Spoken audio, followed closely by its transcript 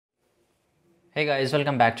Hey guys,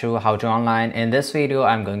 welcome back to How to Online. In this video,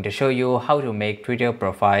 I'm going to show you how to make Twitter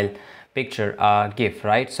profile picture a GIF,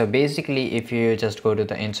 right? So basically, if you just go to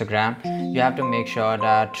the Instagram, you have to make sure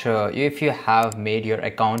that if you have made your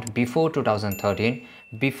account before 2013,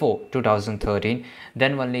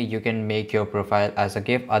 then only you can make your profile as a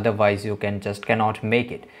GIF. Otherwise, you can just cannot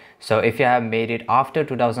make it. So if you have made it after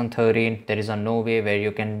 2013, there is a no way where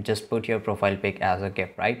you can just put your profile pic as a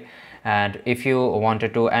GIF, right? And if you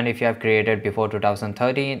wanted to, and if you have created before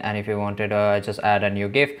 2013, and if you wanted to just add a new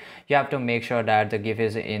GIF, you have to make sure that the GIF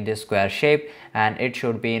is in this square shape, and it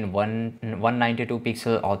should be in 192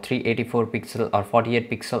 pixel or 384 pixel or 48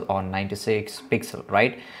 pixel or 96 pixel,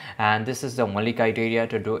 right? And this is the only criteria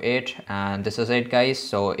to do it. And this is it, guys.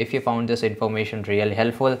 So if you found this information really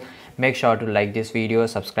helpful, make sure to like this video,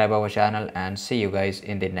 subscribe our channel, and see you guys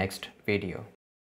in the next video.